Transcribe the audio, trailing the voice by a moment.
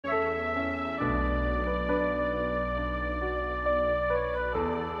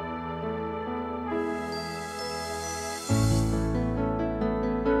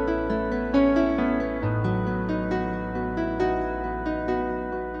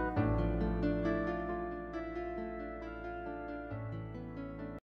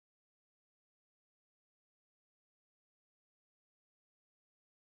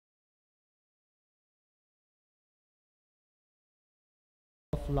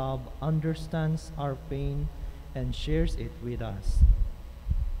of love understands our pain and shares it with us.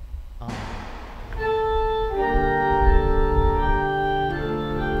 Amen.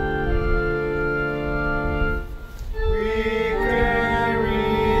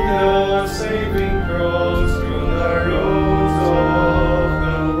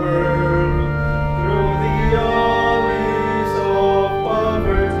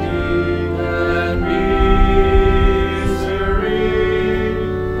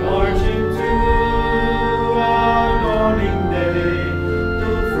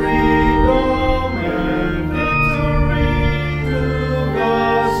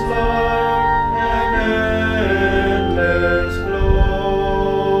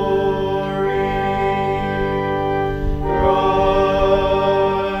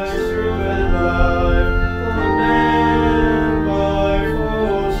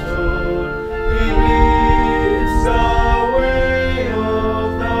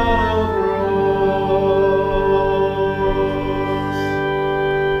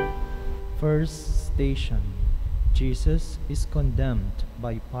 First station, Jesus is condemned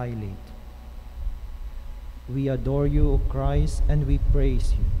by Pilate. We adore you, O Christ, and we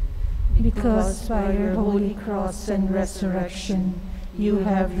praise you. Because by your holy cross and resurrection, you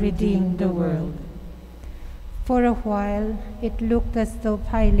have redeemed the world. For a while, it looked as though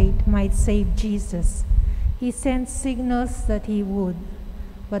Pilate might save Jesus. He sent signals that he would,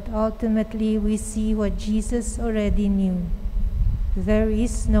 but ultimately we see what Jesus already knew. There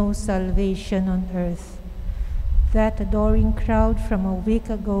is no salvation on earth. That adoring crowd from a week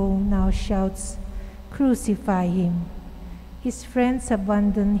ago now shouts, "Crucify him." His friends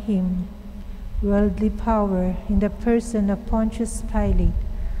abandon him. Worldly power in the person of Pontius Pilate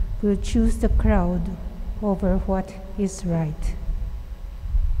will choose the crowd over what is right.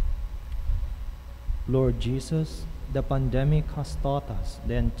 Lord Jesus, the pandemic has taught us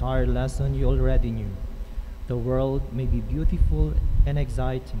the entire lesson you already knew. The world may be beautiful and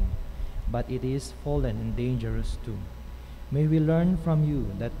exciting, but it is fallen and dangerous too. May we learn from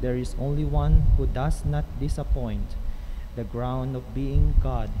you that there is only one who does not disappoint, the ground of being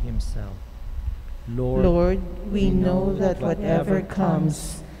God himself. Lord, we know that whatever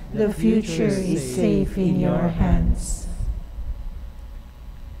comes, the future is safe in your hands.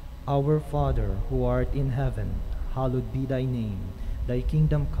 Our Father, who art in heaven, hallowed be thy name. Thy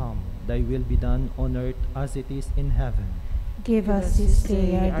kingdom come, thy will be done on earth as it is in heaven. Give us this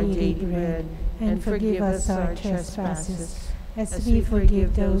day our daily bread, and forgive us our trespasses, as we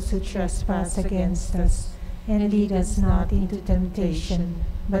forgive those who trespass against us. And lead us not into temptation,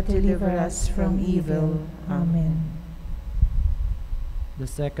 but deliver us from evil. Amen. The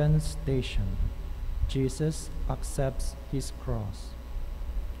second station, Jesus accepts his cross.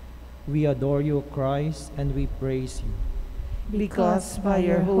 We adore you, Christ, and we praise you. Because by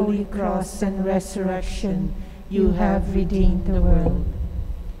your holy cross and resurrection, you have redeemed the world.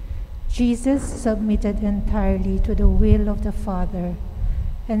 Jesus submitted entirely to the will of the Father,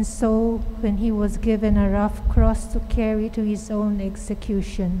 and so when he was given a rough cross to carry to his own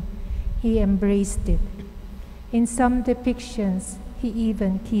execution, he embraced it. In some depictions, he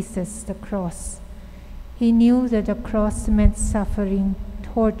even kisses the cross. He knew that the cross meant suffering,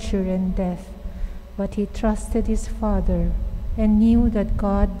 torture, and death, but he trusted his Father and knew that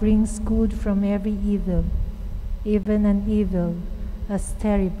God brings good from every evil, even an evil as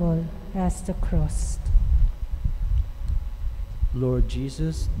terrible as the cross. Lord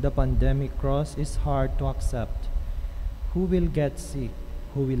Jesus, the pandemic cross is hard to accept. Who will get sick?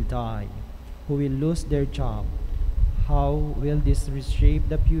 Who will die? Who will lose their job? How will this reshape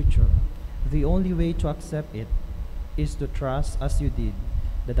the future? The only way to accept it is to trust, as you did,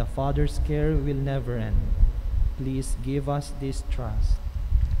 that the Father's care will never end. Please give us this trust.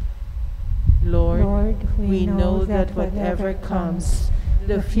 Lord, we know that whatever comes,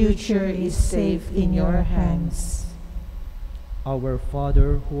 the future is safe in your hands. Our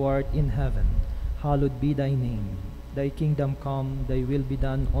Father, who art in heaven, hallowed be thy name. Thy kingdom come, thy will be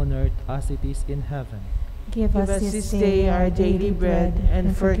done on earth as it is in heaven. Give us this day our daily bread,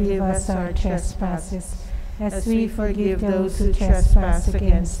 and forgive us our trespasses, as we forgive those who trespass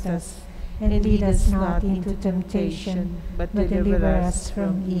against us. And lead us not into temptation, but deliver us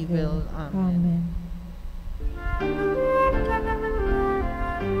from evil. Amen.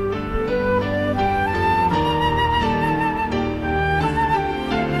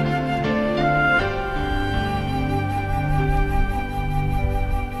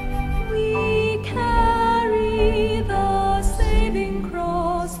 We carry the saving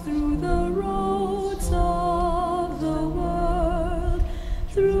cross through the roads of the world,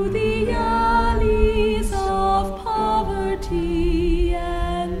 through the alleys of poverty and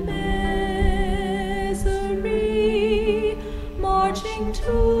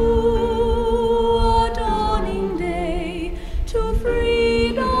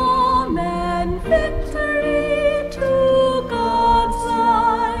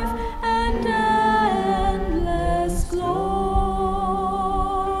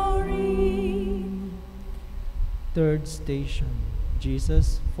Third station.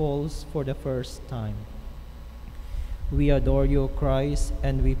 Jesus falls for the first time. We adore you, Christ,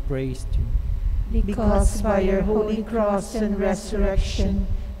 and we praise you. Because by your holy cross and resurrection,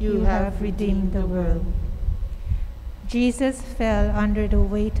 you have redeemed the world. Jesus fell under the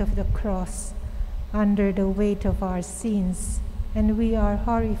weight of the cross, under the weight of our sins, and we are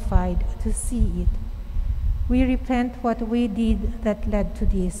horrified to see it. We repent what we did that led to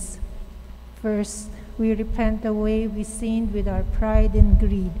this. First, we repent the way we sinned with our pride and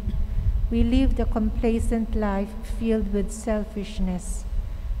greed. We lived a complacent life filled with selfishness.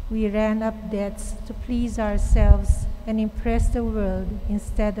 We ran up debts to please ourselves and impress the world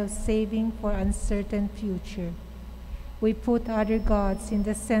instead of saving for an uncertain future. We put other gods in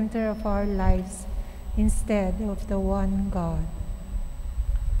the center of our lives instead of the one God.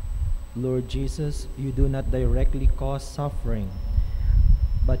 Lord Jesus, you do not directly cause suffering,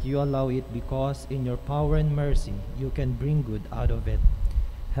 but you allow it because in your power and mercy you can bring good out of it.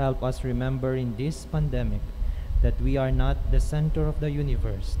 Help us remember in this pandemic that we are not the center of the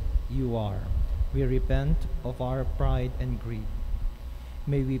universe. You are. We repent of our pride and greed.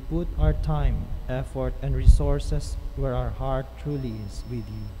 May we put our time, effort, and resources where our heart truly is with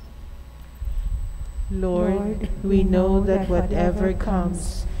you. Lord, we know that whatever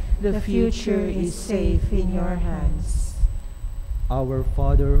comes, the future is safe in your hands. Our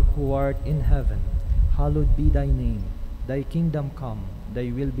Father who art in heaven, hallowed be thy name. Thy kingdom come,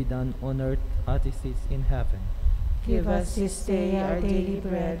 thy will be done on earth as it is in heaven. Give us this day our daily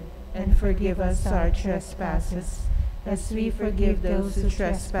bread, and forgive us our trespasses, as we forgive those who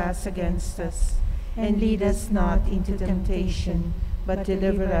trespass against us. And lead us not into temptation, but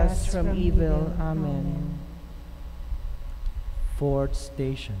deliver us from evil. Amen. Fourth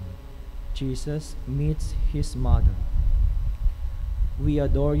station. Jesus meets his mother. We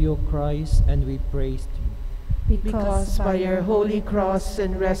adore you, Christ, and we praise you. Because by your holy cross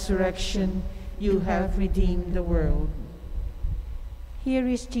and resurrection, you have redeemed the world. Here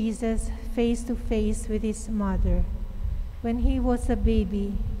is Jesus face to face with his mother. When he was a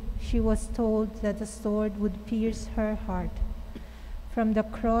baby, she was told that the sword would pierce her heart. From the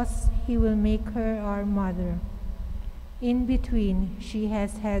cross, he will make her our mother. In between, she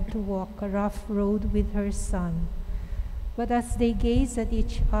has had to walk a rough road with her son. But as they gaze at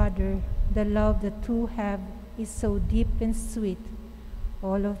each other, the love the two have is so deep and sweet,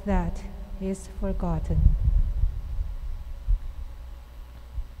 all of that is forgotten.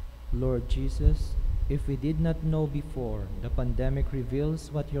 Lord Jesus, if we did not know before, the pandemic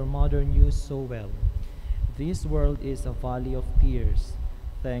reveals what your mother knew so well. This world is a valley of tears.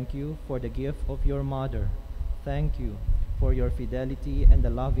 Thank you for the gift of your mother. Thank you for your fidelity and the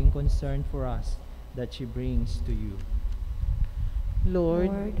loving concern for us that she brings to you.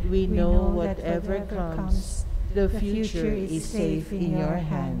 Lord, we know whatever comes, the future is safe in your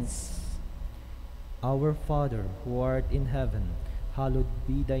hands. Our Father, who art in heaven, hallowed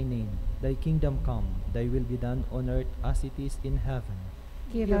be thy name. Thy kingdom come, thy will be done on earth as it is in heaven.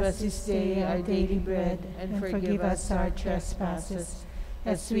 Give us this day our daily bread, and forgive us our trespasses,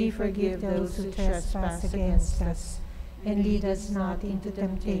 as we forgive those who trespass against us. And lead us not into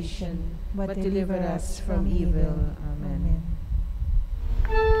temptation, but deliver us from evil. Amen.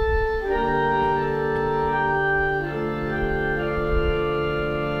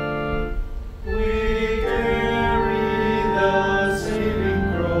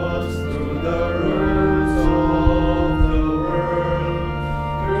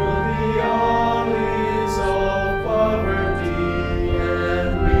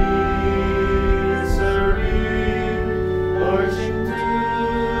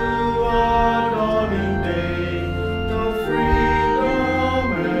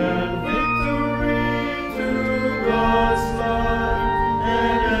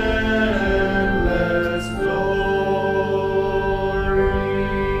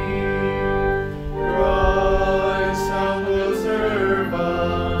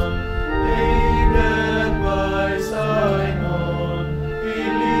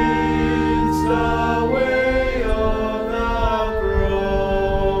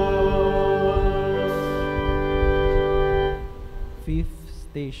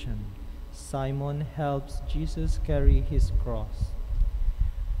 Simon helps Jesus carry his cross.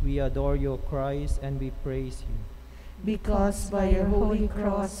 We adore you, Christ, and we praise you. Because by your holy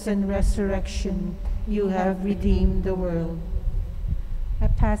cross and resurrection, you have redeemed the world. A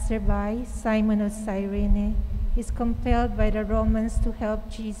passerby, Simon of Cyrene, is compelled by the Romans to help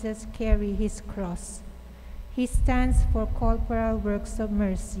Jesus carry his cross. He stands for corporal works of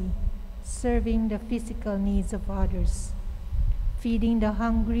mercy, serving the physical needs of others, feeding the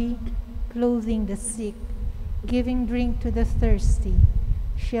hungry, clothing the sick, giving drink to the thirsty,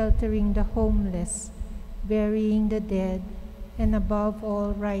 sheltering the homeless, burying the dead, and above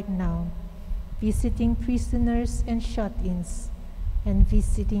all right now, visiting prisoners and shut-ins, and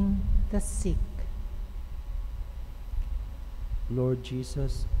visiting the sick. Lord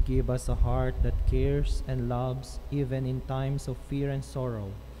Jesus, give us a heart that cares and loves even in times of fear and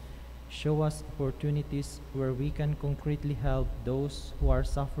sorrow. Show us opportunities where we can concretely help those who are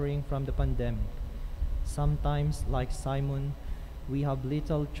suffering from the pandemic. Sometimes, like Simon, we have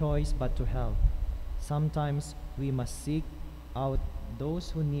little choice but to help. Sometimes we must seek out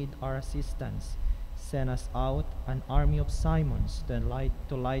those who need our assistance. Send us out an army of Simons to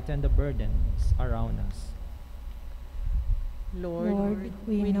lighten the burdens around us. Lord,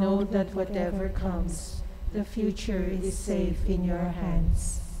 we know that whatever comes, the future is safe in your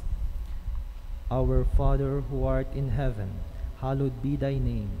hands. Our Father who art in heaven, hallowed be thy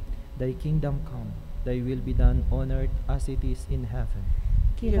name. Thy kingdom come, thy will be done on earth as it is in heaven.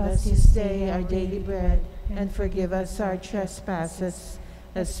 Give us this day our daily bread, and forgive us our trespasses,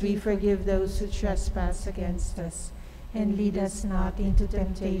 as we forgive those who trespass against us. And lead us not into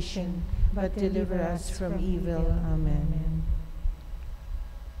temptation, but deliver us from evil. Amen.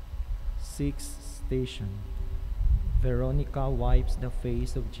 Sixth station. Veronica wipes the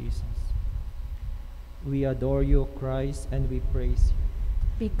face of Jesus. We adore you, Christ, and we praise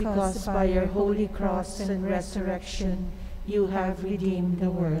you. Because by your holy cross and resurrection, you have redeemed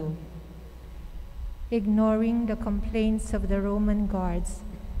the world. Ignoring the complaints of the Roman guards,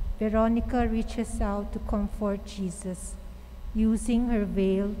 Veronica reaches out to comfort Jesus, using her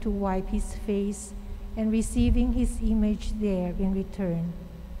veil to wipe his face and receiving his image there in return.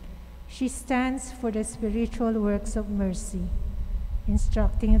 She stands for the spiritual works of mercy,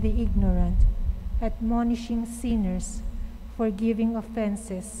 instructing the ignorant, admonishing sinners, forgiving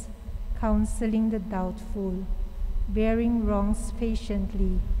offenses, counseling the doubtful, bearing wrongs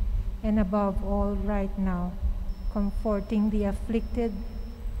patiently, and above all right now, comforting the afflicted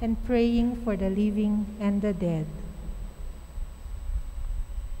and praying for the living and the dead.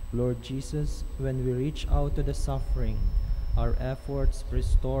 Lord Jesus, when we reach out to the suffering, our efforts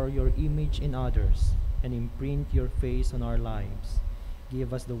restore your image in others and imprint your face on our lives.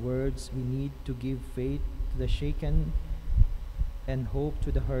 Give us the words we need to give faith to the shaken and hope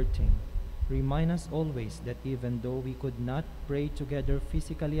to the hurting. Remind us always that even though we could not pray together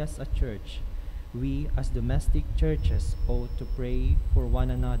physically as a church, we as domestic churches ought to pray for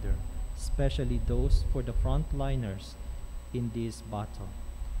one another, especially those for the frontliners in this battle.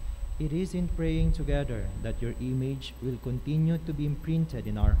 It is in praying together that your image will continue to be imprinted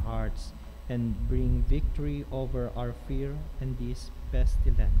in our hearts and bring victory over our fear and this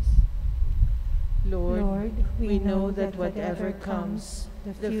pestilence. Lord, we know that whatever comes,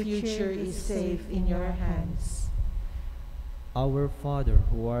 the future is safe in your hands. Our Father,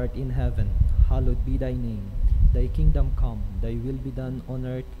 who art in heaven, hallowed be thy name. Thy kingdom come, thy will be done on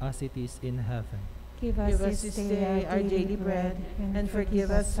earth as it is in heaven. Give us this day our daily bread, and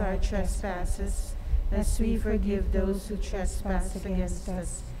forgive us our trespasses, as we forgive those who trespass against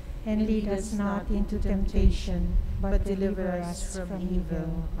us. And lead us not into temptation, but deliver us from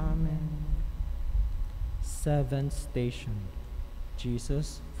evil. Amen. Seventh station.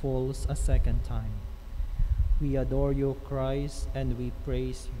 Jesus falls a second time. We adore you, Christ, and we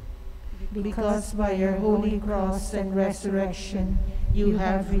praise you. Because by your holy cross and resurrection, you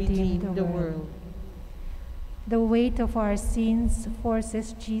have redeemed the world. The weight of our sins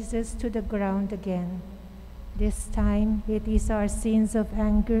forces Jesus to the ground again. This time, it is our sins of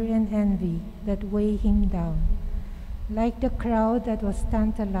anger and envy that weigh him down. Like the crowd that was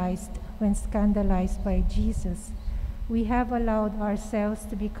tantalized when scandalized by Jesus, we have allowed ourselves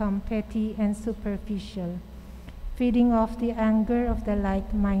to become petty and superficial, feeding off the anger of the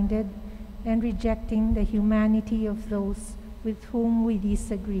like-minded and rejecting the humanity of those with whom we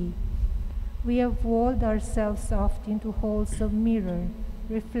disagree. We have walled ourselves off into holes of mirror,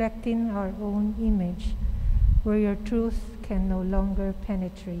 reflecting our own image, where your truth can no longer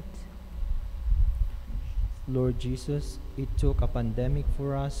penetrate. Lord Jesus, it took a pandemic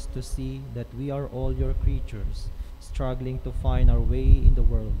for us to see that we are all your creatures, struggling to find our way in the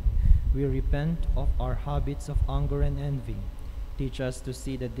world. We repent of our habits of anger and envy. Teach us to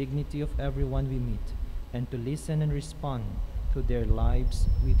see the dignity of everyone we meet, and to listen and respond to their lives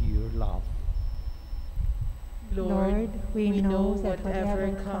with your love. Lord, we know that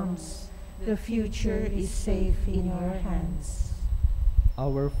whatever comes, the future is safe in your hands.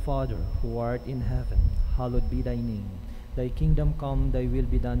 Our Father, who art in heaven, hallowed be thy name. Thy kingdom come, thy will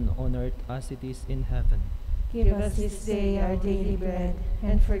be done on earth as it is in heaven. Give us this day our daily bread,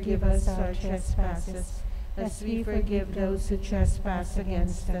 and forgive us our trespasses, as we forgive those who trespass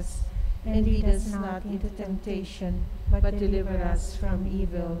against us. And lead us not into temptation, but deliver us from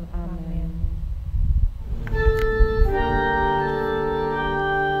evil. Amen.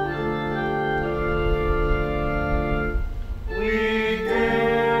 We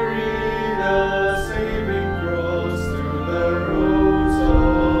carry the saving cross through the roads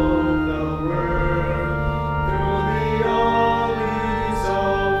of the world, through the alleys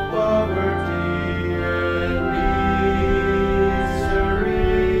of poverty and misery,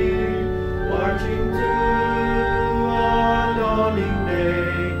 marching to a dawning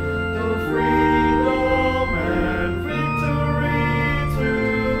day, to freedom and victory,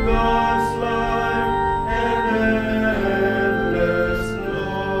 through God's life and endless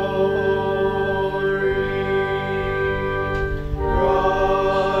glory.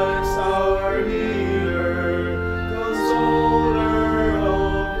 Christ our healer, consoler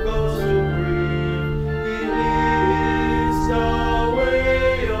of those who grieve, He leads the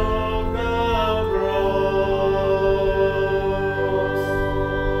way of the cross.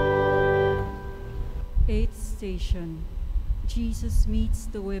 Eighth station. Jesus meets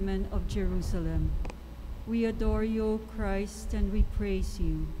the women of Jerusalem. We adore you, O Christ, and we praise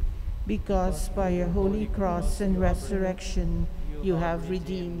you. Because by your holy cross and resurrection, you have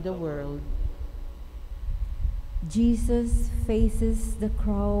redeemed the world. Jesus faces the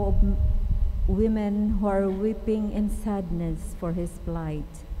crowd of women who are weeping in sadness for his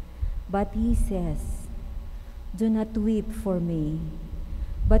plight. But he says, "Do not weep for me,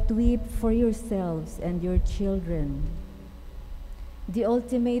 but weep for yourselves and your children." The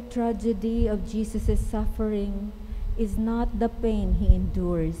ultimate tragedy of Jesus' suffering is not the pain he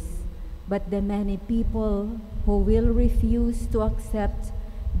endures, but the many people who will refuse to accept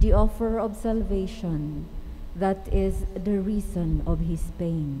the offer of salvation that is the reason of his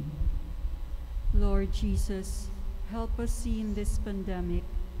pain. Lord Jesus, help us see in this pandemic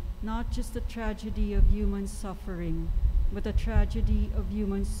not just the tragedy of human suffering, but the tragedy of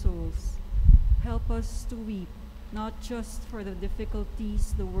human souls. Help us to weep not just for the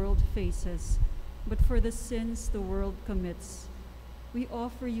difficulties the world faces, but for the sins the world commits. We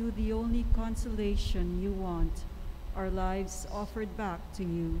offer you the only consolation you want, our lives offered back to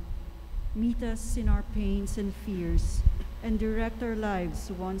you. Meet us in our pains and fears, and direct our lives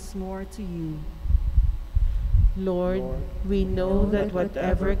once more to you. Lord, we know that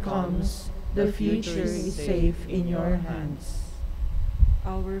whatever comes, the future is safe in your hands.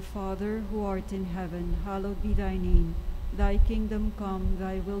 Our Father, who art in heaven, hallowed be thy name. Thy kingdom come,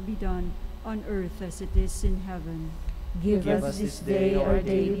 thy will be done, on earth as it is in heaven. Give us this day our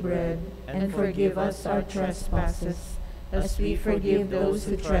daily bread, and forgive us our trespasses, as we forgive those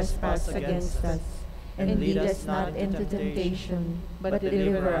who trespass against us. And lead us not into temptation, but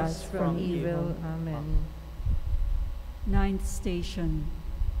deliver us from evil. Amen. Ninth station.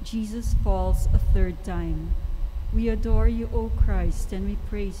 Jesus falls a third time. We adore you, O Christ, and we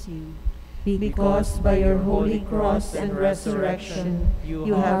praise you. Because by your holy cross and resurrection,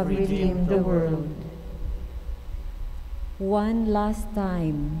 you have redeemed the world. One last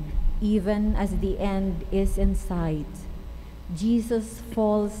time, even as the end is in sight, Jesus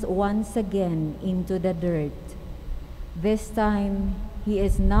falls once again into the dirt. This time, he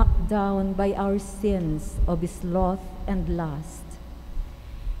is knocked down by our sins of sloth and lust.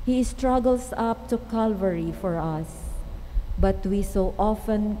 He struggles up to Calvary for us, but we so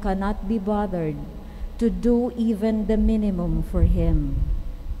often cannot be bothered to do even the minimum for him.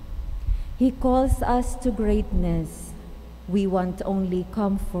 He calls us to greatness. We want only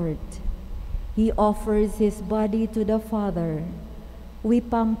comfort. He offers his body to the Father. We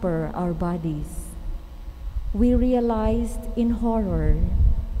pamper our bodies. We realized in horror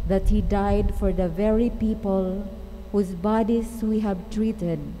that he died for the very people whose bodies we have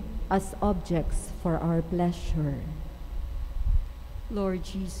treated as objects for our pleasure. Lord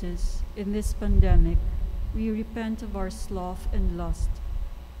Jesus, in this pandemic, we repent of our sloth and lust.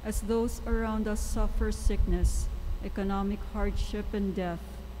 As those around us suffer sickness, economic hardship, and death,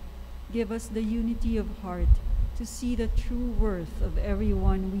 give us the unity of heart to see the true worth of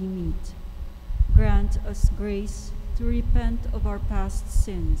everyone we meet. Grant us grace to repent of our past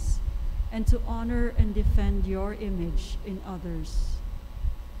sins and to honor and defend your image in others.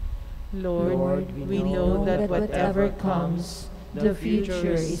 Lord, we know that whatever comes, the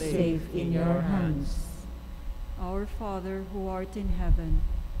future is safe in your hands. Our Father, who art in heaven,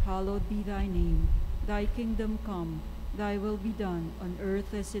 hallowed be thy name. Thy kingdom come, thy will be done on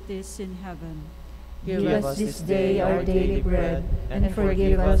earth as it is in heaven. Give us this day our daily bread, and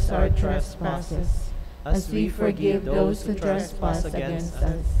forgive us our trespasses, as we forgive those who trespass against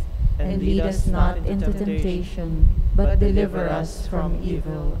us. and lead us not into temptation, but deliver us from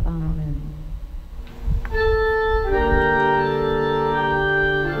evil. Amen.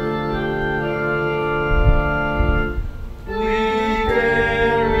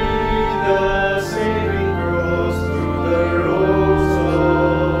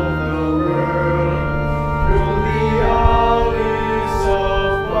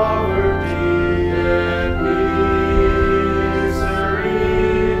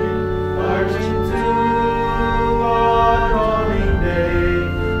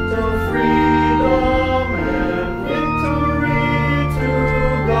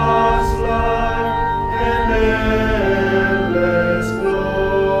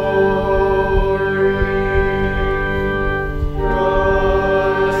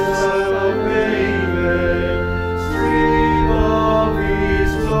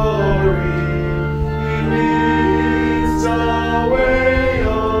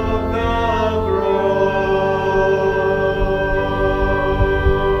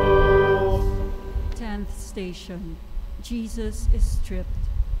 Jesus is stripped.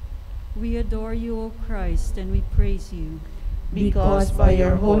 We adore you, O Christ, and we praise you. Because by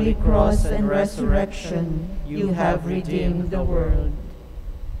your holy cross and resurrection, you have redeemed the world.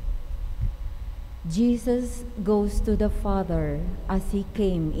 Jesus goes to the Father as he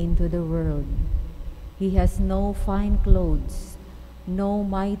came into the world. He has no fine clothes, no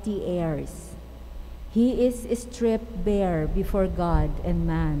mighty airs. He is stripped bare before God and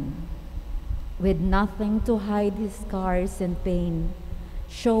man, with nothing to hide his scars and pain,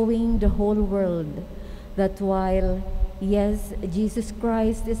 showing the whole world that while, yes, Jesus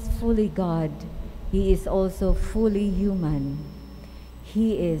Christ is fully God, he is also fully human.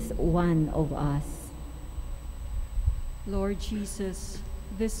 He is one of us. Lord Jesus,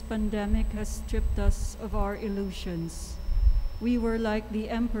 this pandemic has stripped us of our illusions. We were like the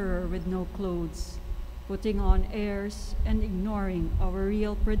emperor with no clothes, putting on airs and ignoring our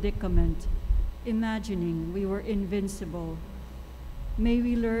real predicament, imagining we were invincible. May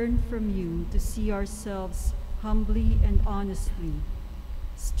we learn from you to see ourselves humbly and honestly,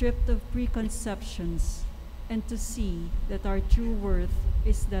 stripped of preconceptions, and to see that our true worth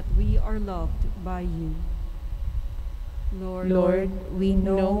is that we are loved by you. Lord, we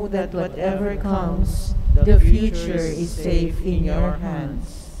know that whatever comes, the future is safe in your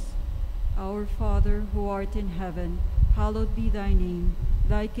hands. Our Father, who art in heaven, hallowed be thy name.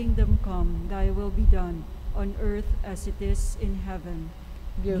 Thy kingdom come, thy will be done, on earth as it is in heaven.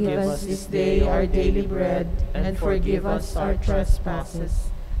 Give us this day our daily bread, and forgive us our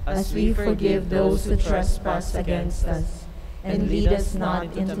trespasses, as we forgive those who trespass against us. And lead us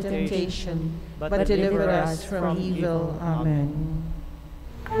not into temptation, but deliver us from evil. Amen.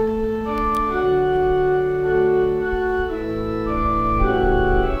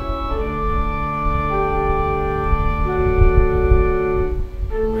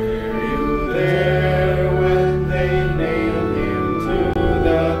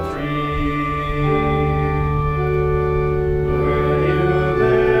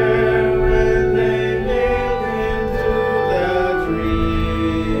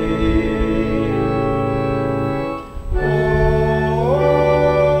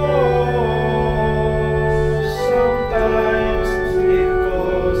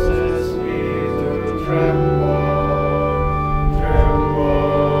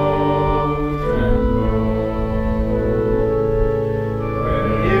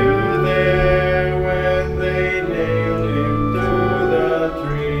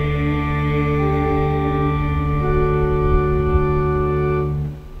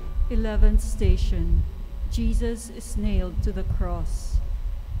 Jesus is nailed to the cross.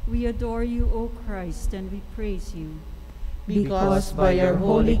 We adore you, O Christ, and we praise you. Because by your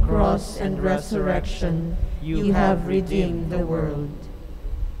holy cross and resurrection, you have redeemed the world.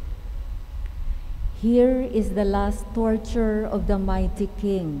 Here is the last torture of the mighty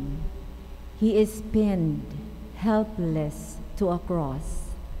King. He is pinned, helpless, to a cross.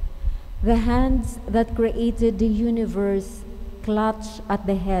 The hands that created the universe clutch at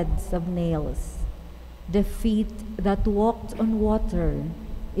the heads of nails. The feet that walked on water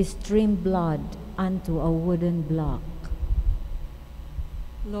stream blood unto a wooden block.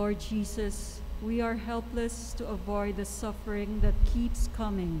 Lord Jesus, we are helpless to avoid the suffering that keeps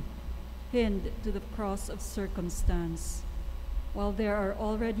coming, pinned to the cross of circumstance. While there are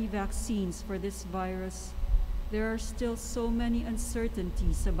already vaccines for this virus, there are still so many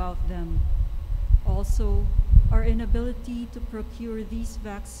uncertainties about them. Also, our inability to procure these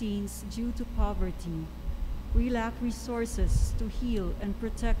vaccines due to poverty. We lack resources to heal and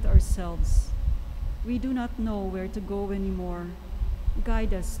protect ourselves. We do not know where to go anymore.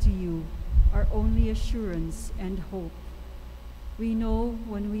 Guide us to you, our only assurance and hope. We know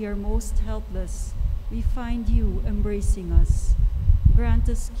when we are most helpless, we find you embracing us. Grant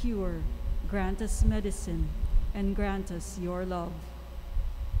us cure, grant us medicine, and grant us your love.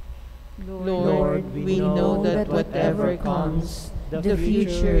 Lord, we know that whatever comes, the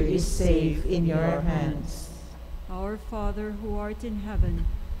future is safe in your hands. Our Father who art in heaven,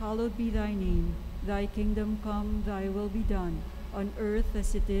 hallowed be thy name. Thy kingdom come, thy will be done, on earth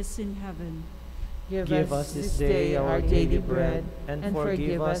as it is in heaven. Give us this day our daily bread, and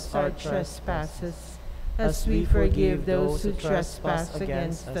forgive us our trespasses, as we forgive those who trespass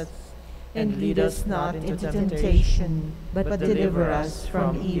against us. And lead us not into temptation, but deliver us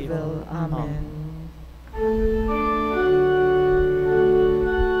from evil. Amen.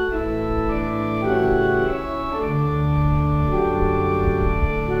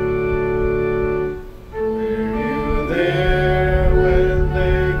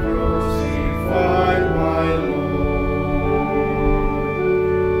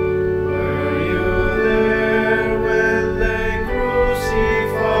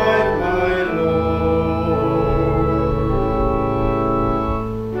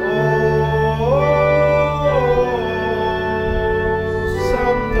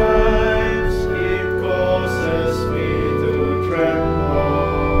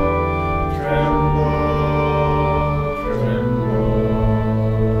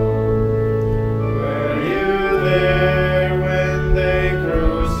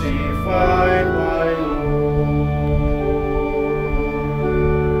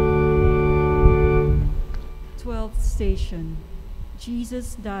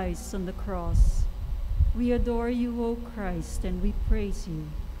 Jesus dies on the cross. We adore you, O Christ, and we praise you.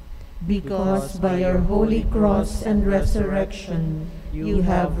 Because by your holy cross and resurrection, you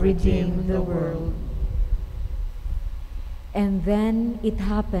have redeemed the world. And then it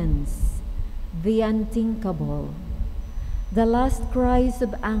happens, the unthinkable, the last cries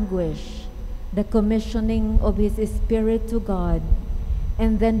of anguish, the commissioning of his Spirit to God,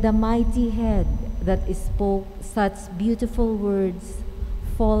 and then the mighty head that spoke such beautiful words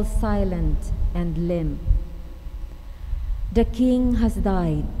falls silent and limp. The King has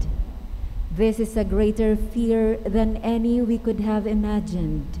died. This is a greater fear than any we could have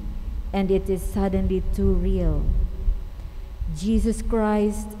imagined, and it is suddenly too real. Jesus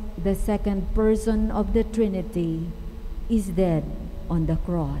Christ, the second person of the Trinity, is dead on the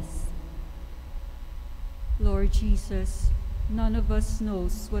cross. Lord Jesus, none of us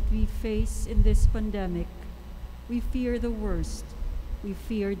knows what we face in this pandemic. We fear the worst. We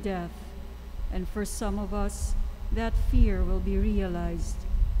fear death. And for some of us, that fear will be realized.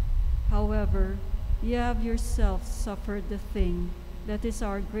 However, you have yourself suffered the thing that is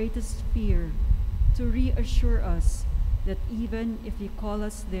our greatest fear, to reassure us that even if you call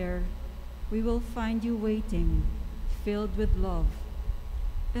us there, we will find you waiting, filled with love.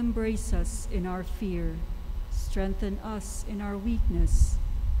 Embrace us in our fear. Strengthen us in our weakness.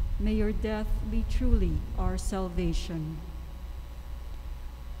 May your death be truly our salvation.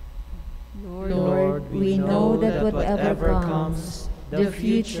 Lord, we know that whatever comes, the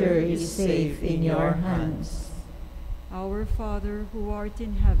future is safe in your hands. Our Father who art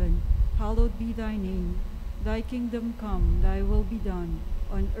in heaven, hallowed be thy name. Thy kingdom come, thy will be done,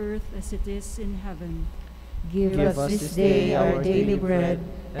 on earth as it is in heaven. Give us this day our daily bread,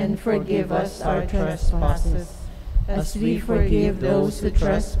 and forgive us our trespasses, as we forgive those who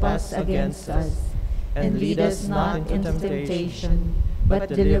trespass against us. And lead us not into temptation, but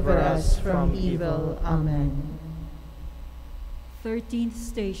deliver us from evil. Amen. 13th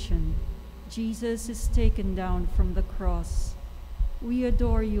station. Jesus is taken down from the cross. We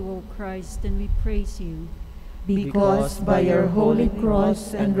adore you, O Christ, and we praise you. Because by your holy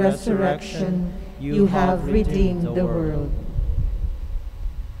cross and resurrection, you have redeemed the world.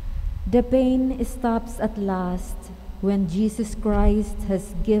 The pain stops at last when Jesus Christ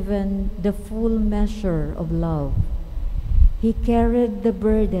has given the full measure of love. He carried the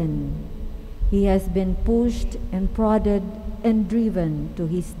burden. He has been pushed and prodded and driven to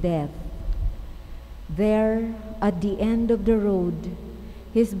his death. There, at the end of the road,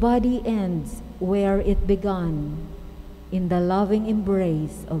 his body ends where it began, in the loving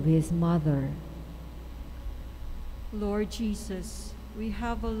embrace of his mother. Lord Jesus, we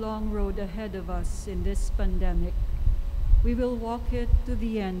have a long road ahead of us in this pandemic. We will walk it to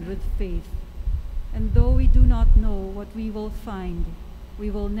the end with faith. And though we do not know what we will find, we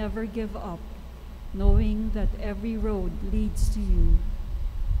will never give up, knowing that every road leads to you.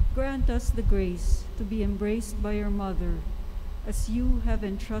 Grant us the grace to be embraced by your mother, as you have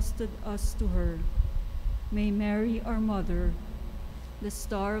entrusted us to her. May Mary, our mother, the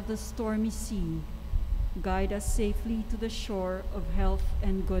star of the stormy sea, guide us safely to the shore of health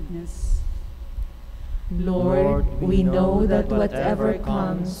and goodness. Lord, we know that whatever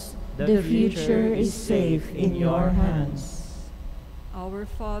comes, the future is safe in your hands. Our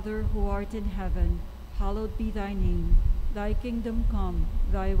Father who art in heaven, hallowed be thy name. Thy kingdom come,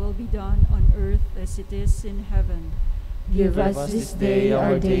 thy will be done on earth as it is in heaven. Give us this day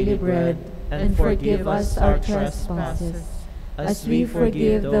our daily bread, and forgive us our trespasses, as we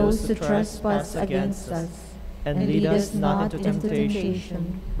forgive those who trespass against us. And lead us not into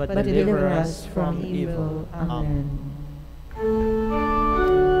temptation, but deliver us from evil. Amen.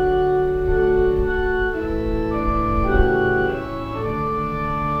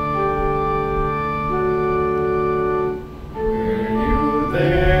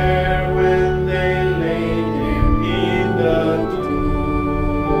 There when they laid him in the tomb.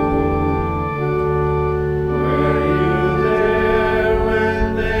 Were you there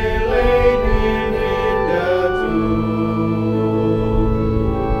when they laid him in the tomb?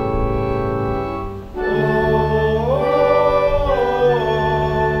 Oh,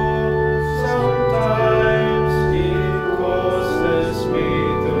 sometimes it causes me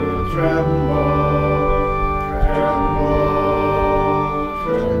to tremble, tremble.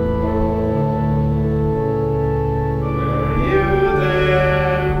 Were you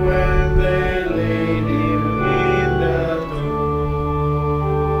there when they laid him in the tomb?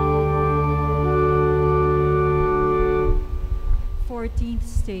 14th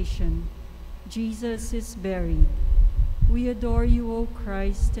station. Jesus is buried. We adore you, O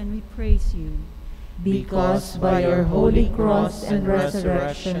Christ, and we praise you. Because by your holy cross and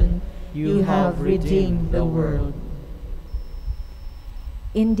resurrection, you have redeemed the world.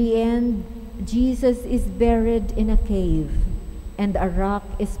 In the end, Jesus is buried in a cave, and a rock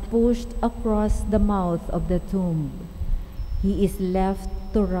is pushed across the mouth of the tomb. He is left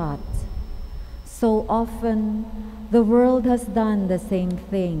to rot. So often, the world has done the same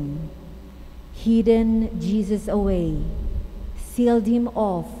thing. Hidden Jesus away, sealed him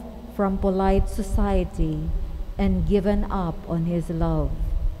off from polite society, and given up on his love.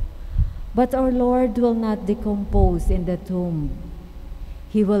 But our Lord will not decompose in the tomb.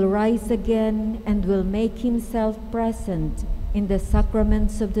 He will rise again and will make himself present in the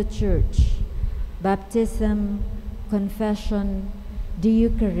sacraments of the Church: baptism, confession, the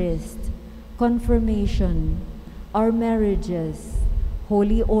Eucharist, confirmation, our marriages,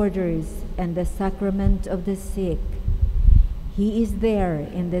 holy orders, and the sacrament of the sick. He is there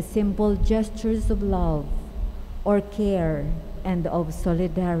in the simple gestures of love, or care, and of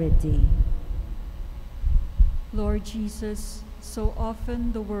solidarity. Lord Jesus, so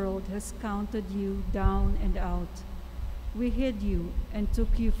often the world has counted you down and out. We hid you and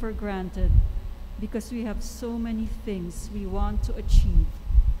took you for granted because we have so many things we want to achieve.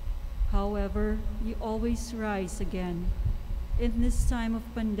 However, you always rise again. In this time of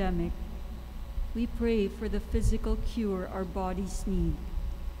pandemic, we pray for the physical cure our bodies need,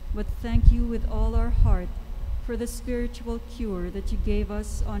 but thank you with all our heart for the spiritual cure that you gave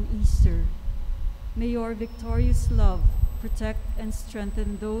us on Easter. May your victorious love protect and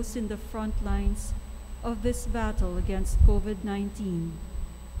strengthen those in the front lines of this battle against COVID-19.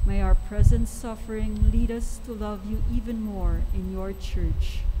 May our present suffering lead us to love you even more in your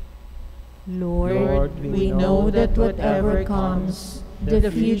church. Lord, we know that whatever comes,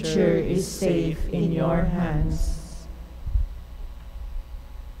 the future is safe in your hands.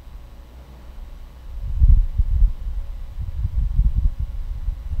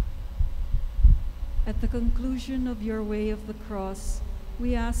 At the conclusion of your way of the cross,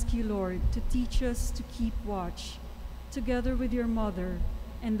 we ask you, Lord, to teach us to keep watch, together with your mother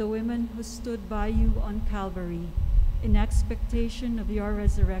and the women who stood by you on Calvary, in expectation of your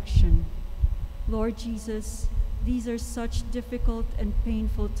resurrection. Lord Jesus, these are such difficult and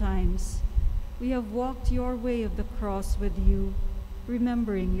painful times. We have walked your way of the cross with you,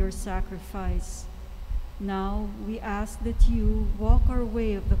 remembering your sacrifice. Now we ask that you walk our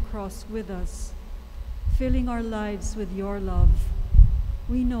way of the cross with us, filling our lives with your love.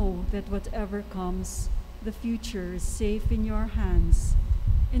 We know that whatever comes, the future is safe in your hands.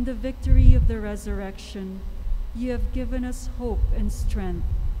 In the victory of the resurrection, you have given us hope and strength.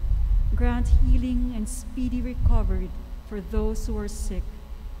 Grant healing and speedy recovery for those who are sick,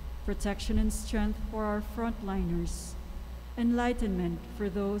 protection and strength for our frontliners, enlightenment for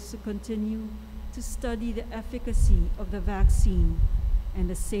those who continue to study the efficacy of the vaccine, and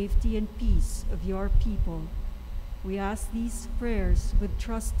the safety and peace of your people. We ask these prayers with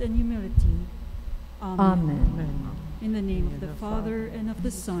trust and humility. Amen. Amen. In the name of the Father, and of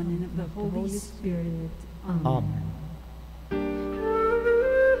the Son, and of the Holy Spirit. Amen. Amen.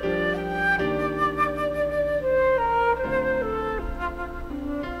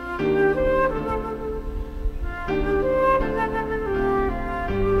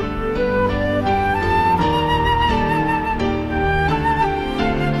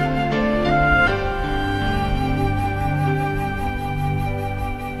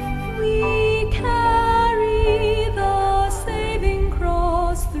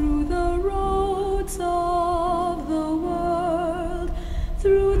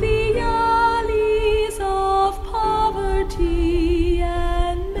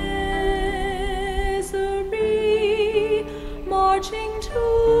 to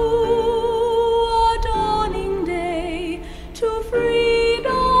a dawning day, to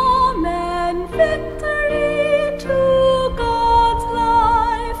freedom and victory, to God's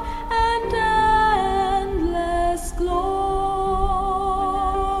life and endless glory.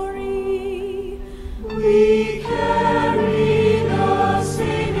 We carry the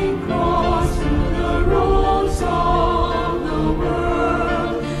saving cross through the roads of the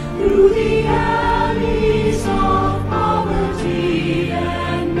world, through the alleys of poverty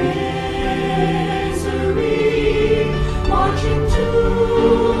and misery, marching to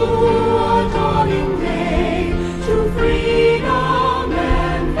a dawning day, to freedom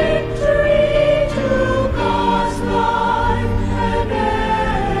and victory, to God's life and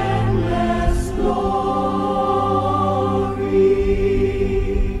endless glory.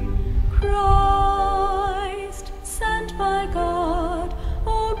 Christ, sent by God,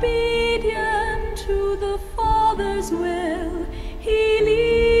 obedient to the Father's will, he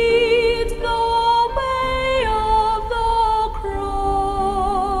leads the way of the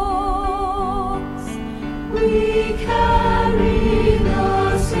cross. We carry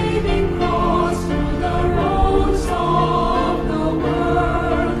the saving cross through the roads of the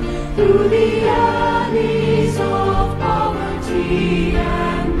world, through the alleys of poverty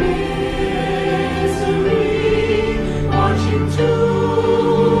and misery,